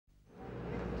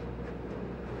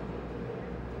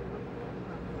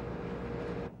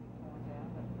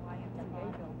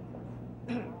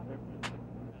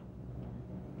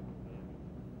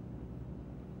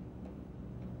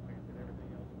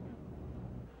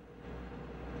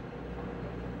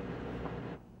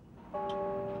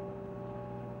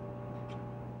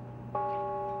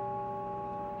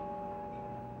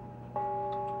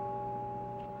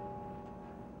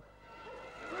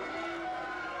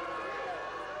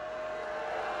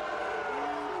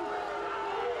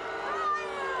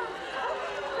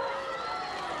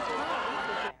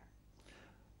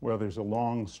Well, there's a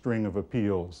long string of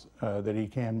appeals that he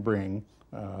can bring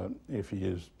if he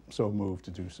is so moved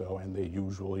to do so, and they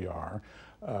usually are.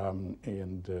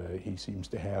 He seems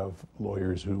to have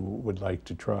lawyers who would like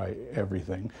to try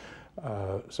everything.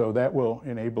 So that will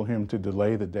enable him to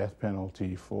delay the death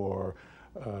penalty for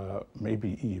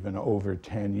maybe even over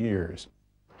 10 years.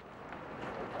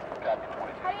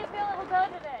 How do you feel it will go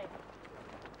today?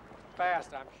 Fast,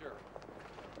 I'm sure.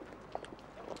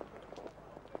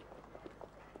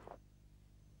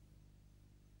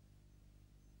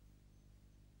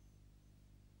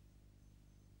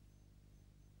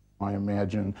 I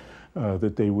imagine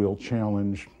that they will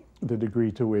challenge the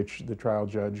degree to which the trial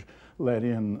judge let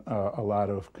in a lot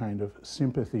of kind of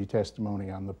sympathy testimony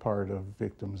on the part of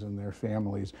victims and their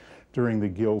families during the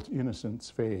guilt-innocence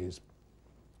phase,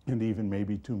 and even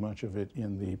maybe too much of it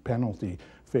in the penalty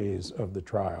phase of the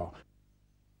trial.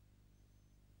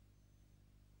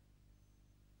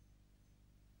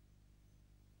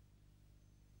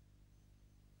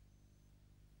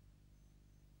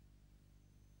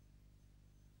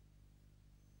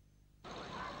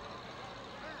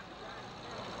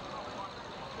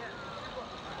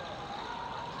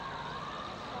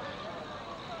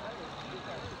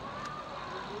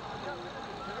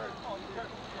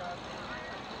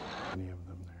 Any of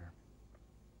them there.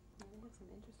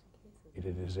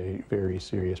 It is a very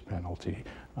serious penalty,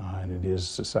 and it is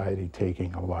society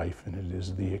taking a life, and it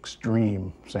is the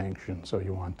extreme sanction, so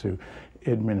you want to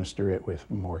administer it with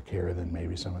more care than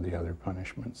maybe some of the other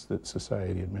punishments that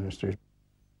society administers.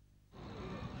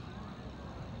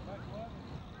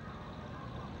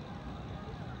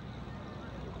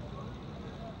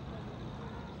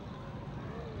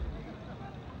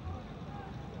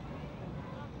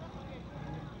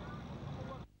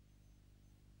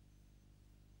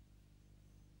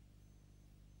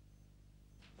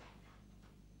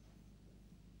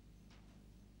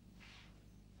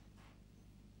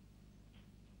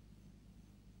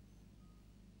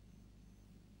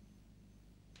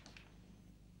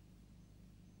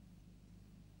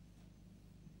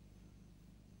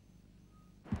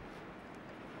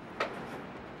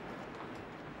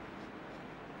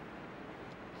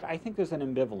 I think there's an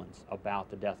ambivalence about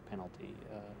the death penalty.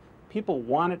 People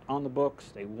want it on the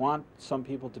books. They want some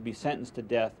people to be sentenced to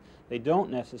death. They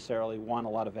don't necessarily want a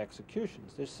lot of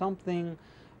executions. There's something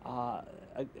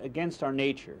against our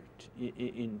nature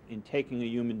in taking a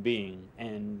human being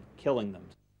and killing them.